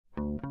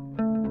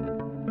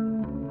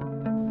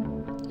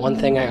One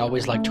thing I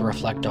always like to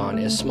reflect on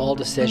is small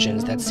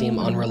decisions that seem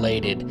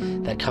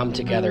unrelated that come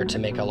together to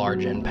make a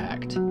large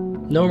impact.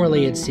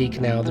 Normally at Seek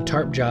Now, the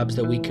tarp jobs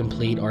that we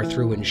complete are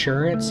through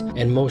insurance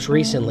and most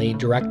recently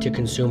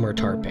direct-to-consumer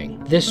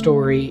tarping. This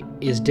story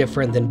is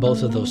different than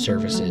both of those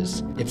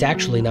services. It's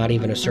actually not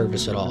even a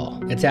service at all.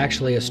 It's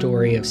actually a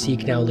story of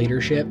Seek Now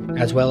leadership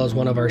as well as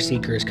one of our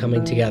seekers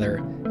coming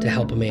together to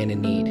help a man in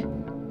need.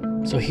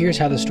 So here's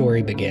how the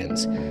story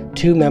begins.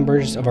 Two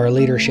members of our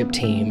leadership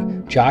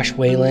team, Josh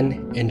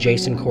Whalen and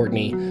Jason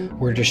Courtney,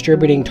 were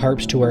distributing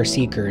tarps to our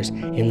seekers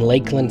in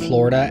Lakeland,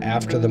 Florida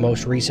after the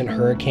most recent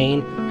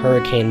hurricane,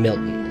 Hurricane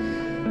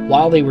Milton.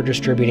 While they were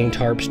distributing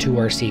tarps to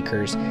our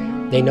seekers,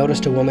 they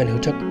noticed a woman who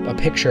took a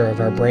picture of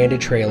our branded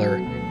trailer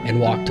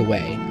and walked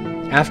away.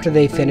 After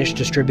they finished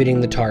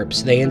distributing the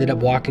tarps, they ended up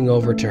walking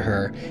over to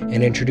her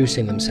and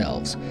introducing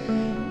themselves.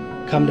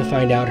 Come to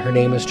find out, her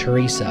name is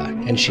Teresa,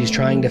 and she's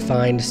trying to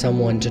find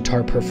someone to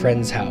tarp her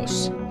friend's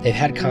house. They've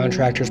had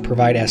contractors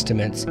provide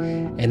estimates,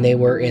 and they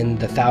were in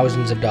the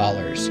thousands of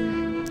dollars.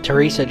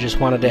 Teresa just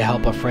wanted to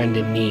help a friend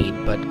in need,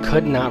 but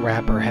could not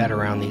wrap her head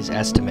around these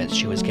estimates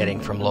she was getting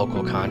from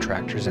local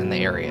contractors in the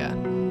area.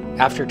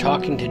 After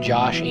talking to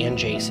Josh and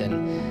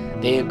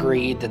Jason, they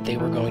agreed that they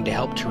were going to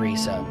help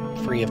Teresa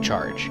free of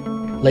charge.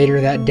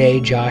 Later that day,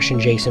 Josh and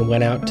Jason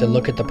went out to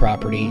look at the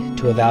property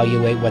to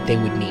evaluate what they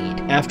would need.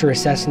 After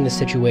assessing the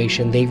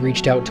situation, they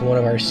reached out to one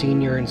of our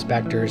senior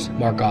inspectors,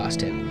 Mark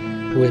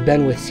Austin, who has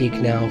been with Seek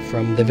Now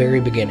from the very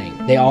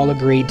beginning. They all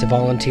agreed to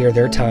volunteer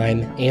their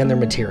time and their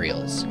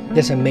materials.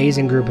 This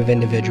amazing group of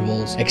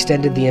individuals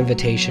extended the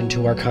invitation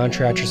to our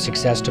Contractor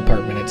Success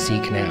Department at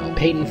Seek Now.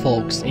 Peyton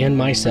Folks and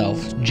myself,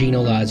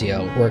 Gino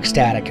Lazio, were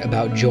ecstatic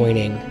about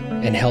joining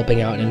and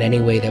helping out in any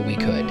way that we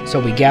could. So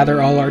we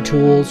gather all our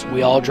tools,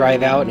 we all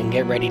drive out and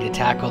get ready to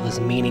tackle this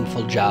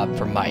meaningful job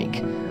for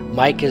Mike.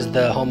 Mike is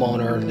the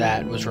homeowner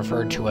that was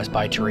referred to us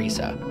by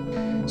Teresa.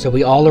 So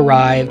we all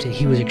arrived,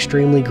 he was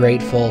extremely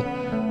grateful.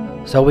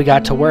 So we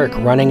got to work.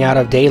 Running out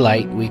of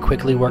daylight, we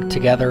quickly worked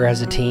together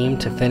as a team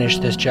to finish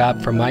this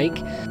job for Mike,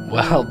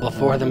 well,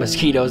 before the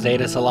mosquitoes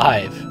ate us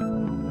alive.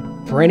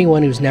 For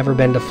anyone who's never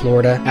been to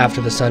Florida,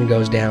 after the sun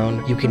goes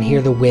down, you can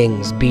hear the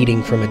wings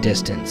beating from a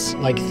distance,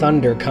 like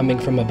thunder coming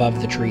from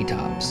above the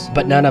treetops.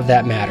 But none of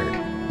that mattered.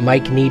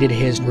 Mike needed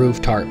his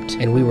roof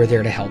tarped, and we were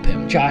there to help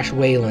him. Josh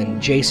Whalen,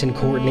 Jason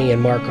Courtney,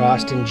 and Mark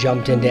Austin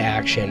jumped into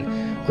action,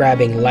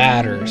 grabbing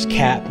ladders,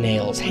 cap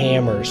nails,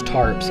 hammers,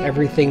 tarps,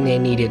 everything they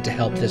needed to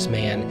help this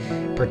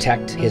man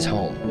protect his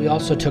home. We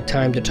also took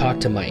time to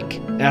talk to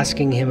Mike,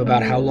 asking him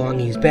about how long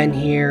he's been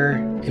here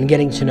and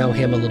getting to know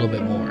him a little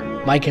bit more.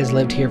 Mike has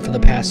lived here for the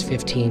past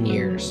 15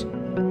 years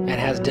and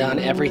has done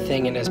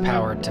everything in his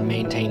power to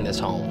maintain this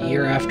home,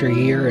 year after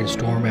year and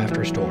storm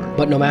after storm.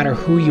 But no matter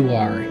who you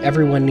are,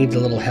 everyone needs a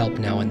little help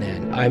now and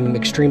then. I'm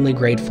extremely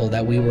grateful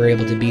that we were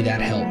able to be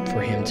that help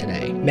for him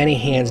today. Many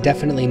hands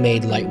definitely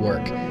made light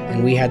work,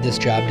 and we had this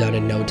job done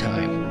in no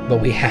time.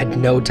 But we had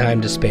no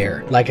time to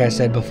spare. Like I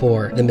said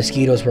before, the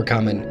mosquitoes were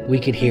coming. We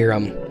could hear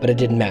them, but it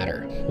didn't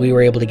matter. We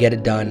were able to get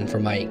it done for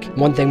Mike.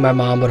 One thing my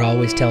mom would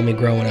always tell me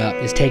growing up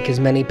is take as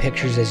many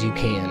pictures as you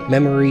can.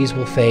 Memories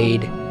will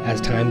fade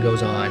as time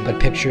goes on, but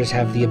pictures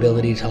have the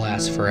ability to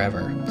last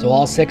forever. So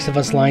all 6 of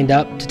us lined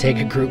up to take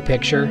a group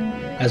picture,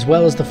 as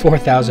well as the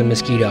 4,000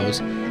 mosquitoes,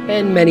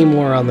 and many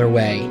more on their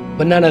way.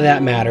 But none of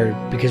that mattered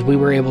because we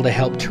were able to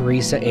help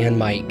Teresa and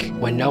Mike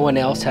when no one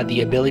else had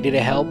the ability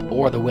to help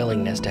or the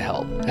willingness to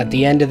help. At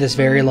the end of this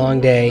very long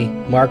day,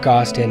 Mark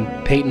Austin,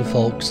 Peyton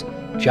Folks,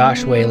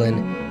 Josh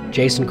Whalen,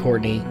 Jason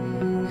Courtney,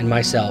 and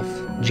myself,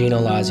 Gino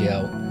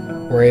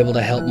Lazio, were able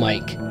to help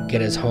Mike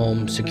get his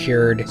home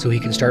secured so he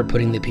can start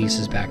putting the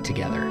pieces back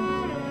together.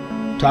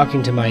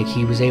 Talking to Mike,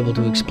 he was able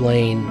to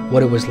explain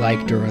what it was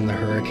like during the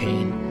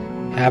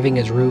hurricane, having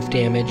his roof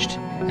damaged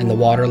and the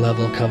water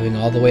level coming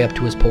all the way up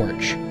to his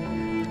porch.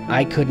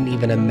 I couldn't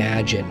even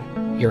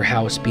imagine your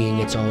house being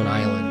its own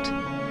island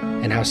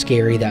and how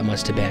scary that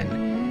must have been.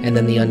 And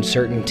then the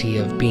uncertainty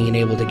of being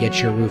able to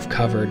get your roof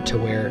covered to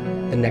where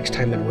the next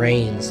time it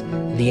rains,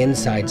 the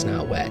inside's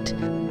not wet.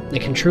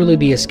 It can truly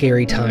be a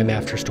scary time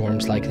after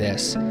storms like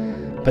this,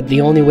 but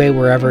the only way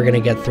we're ever going to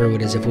get through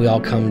it is if we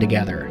all come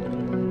together.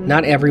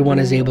 Not everyone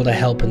is able to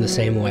help in the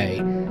same way.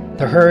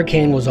 The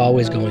hurricane was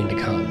always going to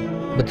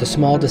come, but the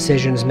small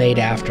decisions made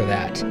after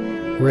that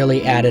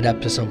really added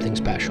up to something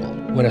special.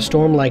 When a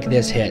storm like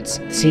this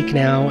hits, Seek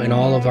Now and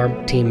all of our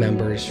team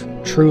members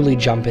truly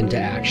jump into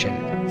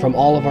action. From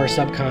all of our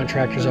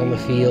subcontractors on the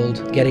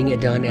field, getting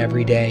it done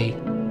every day,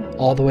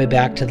 all the way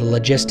back to the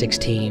logistics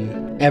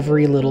team,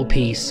 every little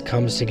piece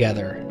comes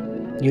together.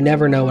 You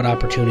never know what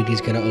opportunity is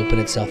going to open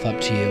itself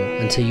up to you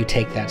until you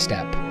take that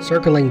step.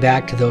 Circling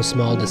back to those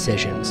small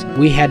decisions,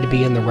 we had to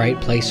be in the right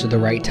place at the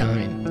right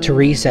time.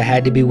 Teresa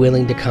had to be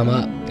willing to come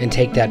up and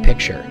take that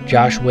picture.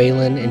 Josh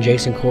Whalen and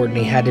Jason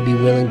Courtney had to be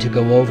willing to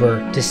go over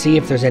to see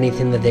if there's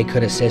anything that they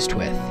could assist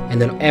with.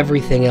 And then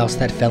everything else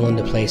that fell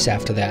into place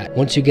after that.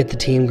 Once you get the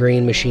Team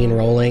Green machine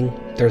rolling,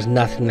 there's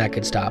nothing that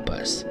could stop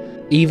us.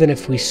 even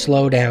if we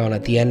slow down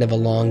at the end of a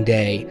long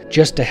day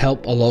just to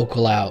help a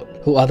local out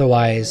who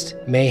otherwise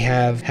may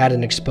have had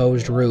an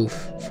exposed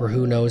roof for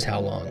who knows how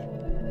long.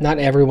 Not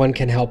everyone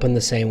can help in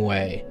the same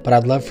way, but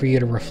I'd love for you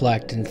to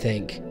reflect and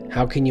think,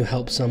 how can you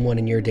help someone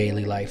in your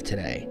daily life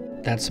today?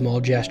 That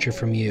small gesture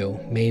from you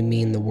may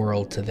mean the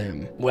world to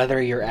them. Whether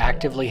you're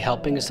actively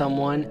helping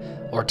someone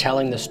or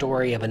telling the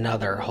story of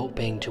another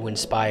hoping to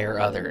inspire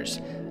others,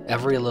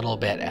 every little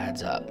bit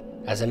adds up.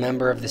 As a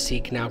member of the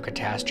Seek Now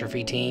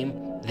Catastrophe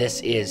team,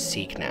 this is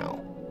Seek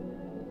Now.